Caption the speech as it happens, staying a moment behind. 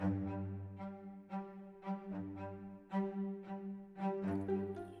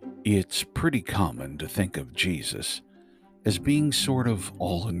It's pretty common to think of Jesus as being sort of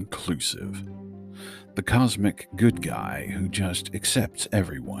all inclusive, the cosmic good guy who just accepts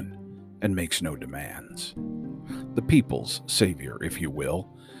everyone and makes no demands, the people's savior, if you will,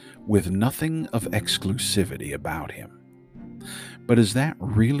 with nothing of exclusivity about him. But is that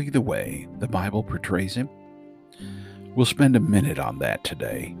really the way the Bible portrays him? We'll spend a minute on that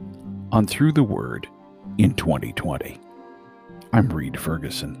today on Through the Word in 2020. I'm Reed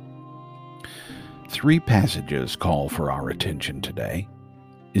Ferguson. Three passages call for our attention today: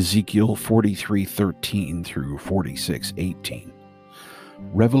 Ezekiel 43:13 through 46:18,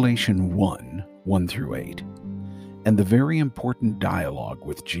 Revelation 1 through 8, and the very important dialogue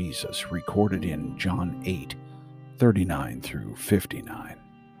with Jesus recorded in John 8:39 through 59.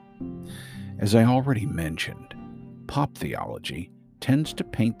 As I already mentioned, pop theology tends to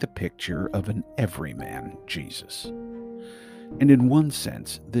paint the picture of an everyman Jesus. And in one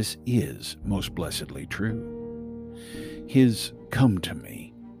sense, this is most blessedly true. His "Come to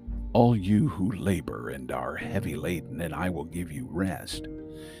me, all you who labor and are heavy laden, and I will give you rest,"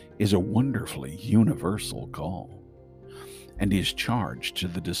 is a wonderfully universal call. And his charge to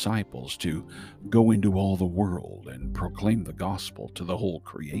the disciples to go into all the world and proclaim the gospel to the whole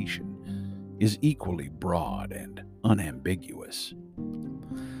creation is equally broad and unambiguous.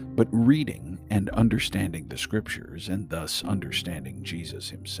 But reading and understanding the scriptures, and thus understanding Jesus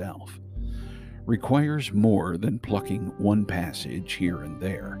himself, requires more than plucking one passage here and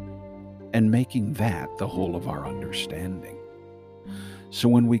there and making that the whole of our understanding. So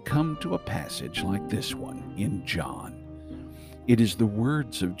when we come to a passage like this one in John, it is the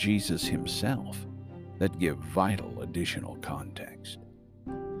words of Jesus himself that give vital additional context.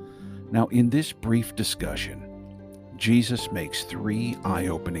 Now, in this brief discussion, Jesus makes three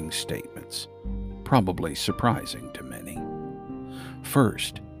eye-opening statements, probably surprising to many.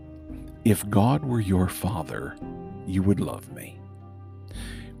 First, if God were your Father, you would love me.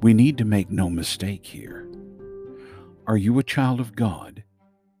 We need to make no mistake here. Are you a child of God?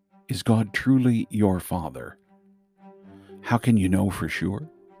 Is God truly your Father? How can you know for sure?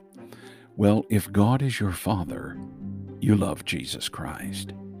 Well, if God is your Father, you love Jesus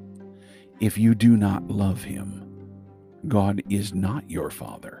Christ. If you do not love him, God is not your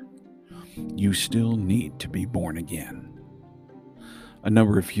Father. You still need to be born again. A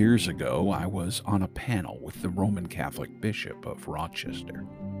number of years ago, I was on a panel with the Roman Catholic Bishop of Rochester.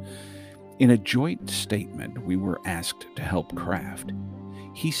 In a joint statement we were asked to help craft,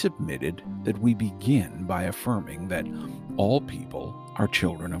 he submitted that we begin by affirming that all people are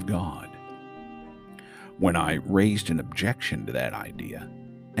children of God. When I raised an objection to that idea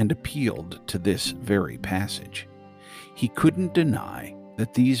and appealed to this very passage, he couldn't deny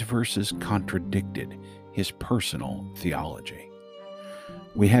that these verses contradicted his personal theology.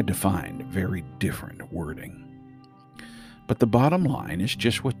 We had to find very different wording. But the bottom line is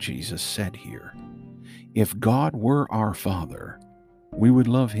just what Jesus said here. If God were our Father, we would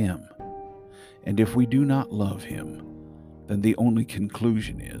love him. And if we do not love him, then the only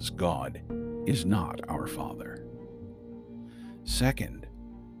conclusion is God is not our Father. Second,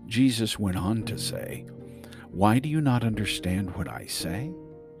 Jesus went on to say, "Why do you not understand what I say?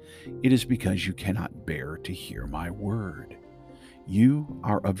 It is because you cannot bear to hear my word. You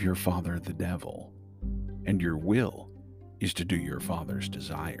are of your father the devil, and your will is to do your father's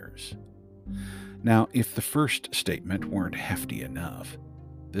desires." Now, if the first statement weren't hefty enough,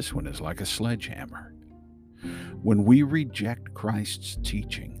 this one is like a sledgehammer. When we reject Christ's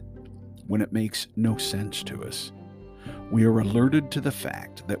teaching, when it makes no sense to us, we are alerted to the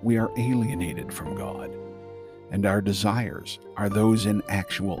fact that we are alienated from God, and our desires are those in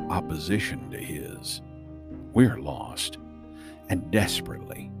actual opposition to his. We are lost and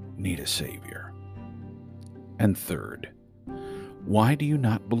desperately need a Savior. And third, why do you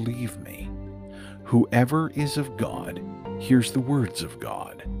not believe me? Whoever is of God hears the words of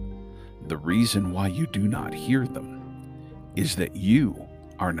God. The reason why you do not hear them is that you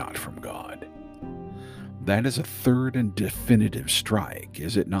are not from God. That is a third and definitive strike,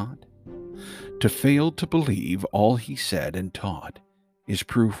 is it not? To fail to believe all he said and taught is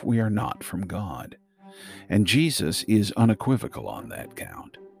proof we are not from God, and Jesus is unequivocal on that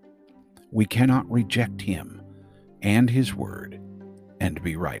count. We cannot reject him and his word and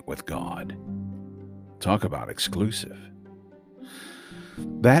be right with God. Talk about exclusive.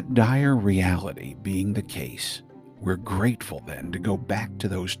 That dire reality being the case, we're grateful then to go back to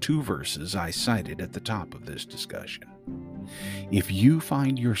those two verses I cited at the top of this discussion. If you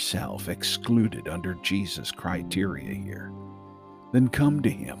find yourself excluded under Jesus' criteria here, then come to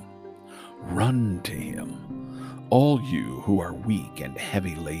him, Run to him, all you who are weak and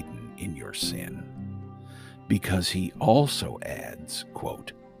heavy laden in your sin. Because he also adds,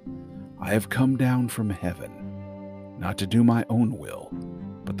 quote, I have come down from heaven, not to do my own will,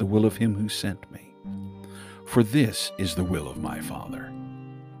 but the will of him who sent me. For this is the will of my Father,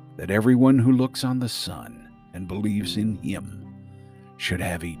 that everyone who looks on the Son and believes in him should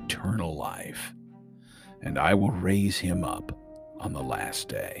have eternal life, and I will raise him up on the last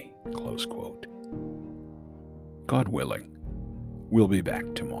day. Close quote. God willing, we'll be back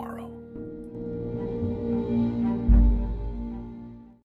tomorrow.